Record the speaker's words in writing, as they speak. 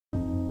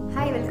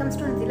Welcomes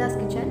to நிதிலாஸ்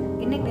kitchen.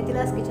 இன்னைக்கு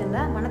நிதிலாஸ்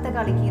கிச்சனில்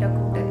மணத்தக்காளி கீரை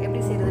கூட்டு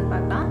எப்படி செய்கிறதுன்னு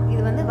பார்க்கலாம்.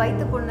 இது வந்து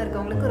வயிற்று புண்ணு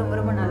இருக்கவங்களுக்கு ரொம்ப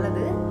ரொம்ப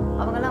நல்லது.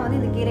 அவங்கெல்லாம் வந்து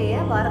இந்த கீரையை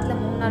வாரத்தில்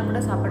 3 நாள் கூட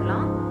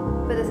சாப்பிடலாம்.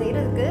 இப்போ இதை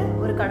செய்கிறதுக்கு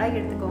ஒரு கடாய்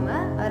எடுத்துக்கோங்க.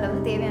 அதில்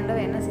வந்து தேவையான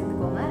அளவு எண்ணெய்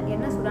சேர்த்துக்கோங்க.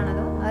 எண்ணெய்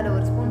சூடானதும் அதில்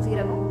 1 ஸ்பூன்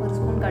சீரகம் 1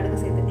 ஸ்பூன் கடுகு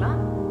சேர்த்துக்கலாம்.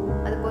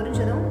 அது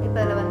பொரிஞ்சதும் இப்போ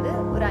அதில் வந்து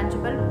ஒரு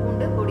 5 பல்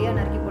பூண்டு பொடியாக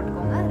நறுக்கி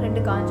போட்டுக்கோங்க.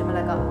 2 காஞ்ச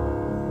மிளகாய்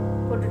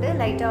போட்டுட்டு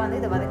லைட்டாக வந்து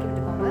இதை வதக்கி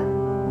விட்டுக்கோங்க.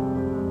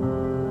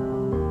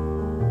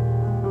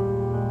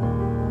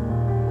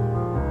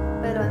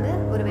 இதில் வந்து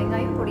ஒரு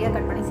வெங்காயம் பொடியாக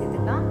கட் பண்ணி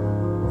சேர்த்துக்கலாம்.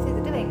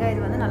 சேர்த்துட்டு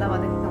வெங்காயத்தை வந்து நல்லா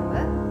வதக்கிக்கோங்க.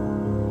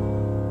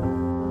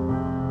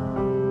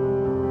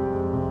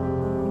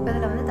 இப்போ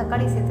இதில் வந்து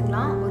தக்காளி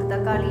சேர்த்துக்கலாம். ஒரு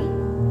தக்காளி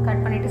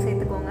கட் பண்ணிவிட்டு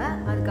சேர்த்துக்கோங்க.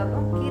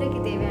 அதுக்கப்புறம்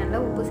கீரைக்கு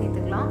தேவையான உப்பு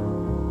சேர்த்துக்கலாம்.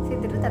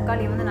 சேர்த்துட்டு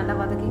தக்காளியை வந்து நல்லா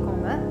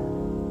வதக்கிக்கோங்க.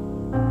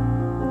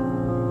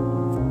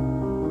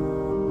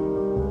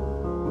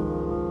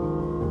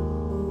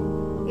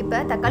 இப்போ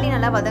தக்காளி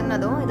நல்லா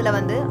வதங்கினதும் இதில்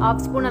வந்து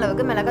 1/2 ஸ்பூன்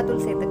அளவுக்கு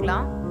மிளகாத்தூள்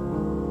சேர்த்துக்கலாம்.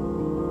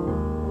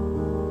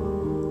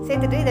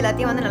 சேர்த்துட்டு இது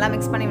எல்லாத்தையும் வந்து நல்லா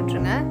மிக்ஸ் பண்ணி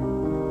விட்டுருங்க.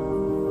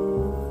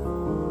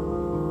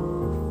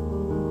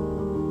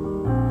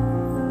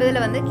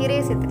 இதில் வந்து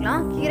கீரையை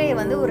சேர்த்துக்கலாம். கீரையை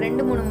வந்து ஒரு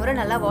 2-3 முறை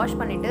நல்லா வாஷ்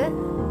பண்ணிவிட்டு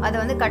அதை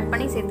வந்து கட்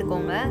பண்ணி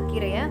சேர்த்துக்கோங்க.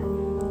 கீரையை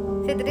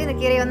சேர்த்துட்டு இந்த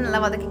கீரையை வந்து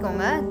நல்லா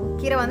வதக்கிக்கோங்க.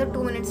 கீரை வந்து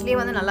 2 மினிட்ஸ்லேயே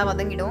வந்து நல்லா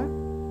வதங்கிடும்.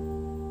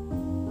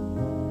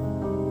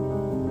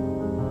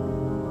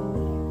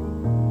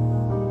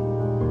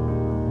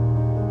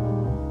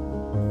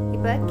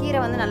 இப்போ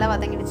கீரை வந்து நல்லா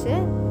வதங்கிடுச்சு.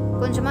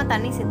 கொஞ்சமாக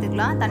தண்ணி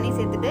சேர்த்துக்கலாம். தண்ணி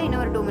சேர்த்துட்டு இன்னும்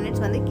ஒரு 2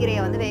 மினிட்ஸ் வந்து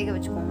கீரையை வந்து வேக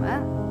வச்சுக்கோங்க.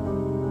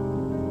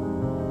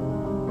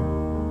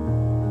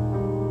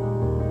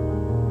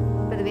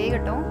 இப்போ இது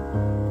வேகட்டும்.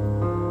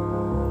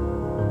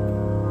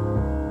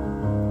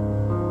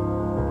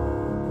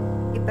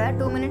 இப்போ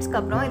 2 மினிட்ஸ்க்கு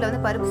அப்புறம் இதில்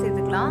வந்து பருப்பு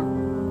சேர்த்துக்கலாம்.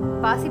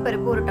 பாசி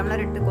பருப்பு 1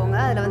 டம்ளர் எடுத்துக்கோங்க.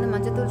 அதில் வந்து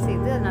மஞ்சத்தூள்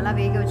சேர்த்து அதை நல்லா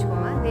வேக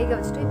வச்சுக்கோங்க. வேக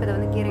வச்சுட்டு இப்போ இதை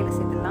வந்து கீரையில்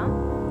சேர்த்துடலாம்.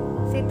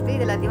 சேர்த்துட்டு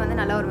இது எல்லாத்தையும்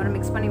வந்து நல்லா ஒரு முறை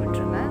மிக்ஸ் பண்ணி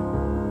விட்டுருங்க.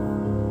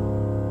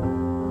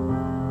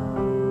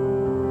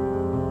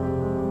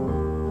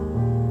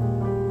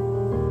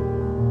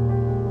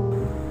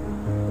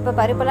 இப்போ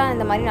பருப்பெல்லாம்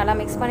இந்த மாதிரி நல்லா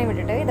மிக்ஸ் பண்ணி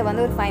விட்டுட்டு இதை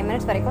வந்து ஒரு 5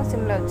 மினிட்ஸ் வரைக்கும்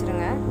சிம்மில்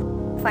வச்சுருங்க.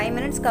 5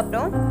 மினிட்ஸ்க்கு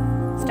அப்புறம்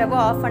ஸ்டவ்வை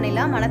ஆஃப்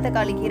பண்ணிடலாம்.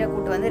 மணத்தக்காளி கீரை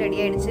கூட்டு வந்து ரெடி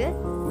ஆகிடுச்சு.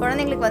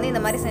 குழந்தைங்களுக்கு வந்து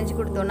இந்த மாதிரி செஞ்சு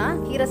கொடுத்தோன்னா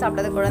கீரை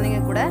சாப்பிடாத குழந்தைங்க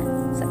கூட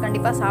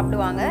கண்டிப்பாக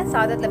சாப்பிடுவாங்க.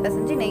 சாதத்தில்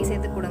பிசைஞ்சு நெய்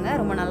சேர்த்து கொடுங்க.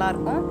 ரொம்ப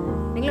நல்லாயிருக்கும்.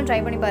 நீங்களும் ட்ரை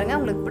பண்ணி பாருங்கள்.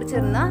 உங்களுக்கு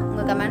பிடிச்சிருந்தா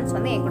உங்கள் கமெண்ட்ஸ்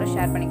வந்து என் கூட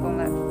ஷேர்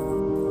பண்ணிக்கோங்க.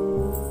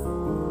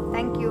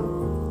 தேங்க்யூ.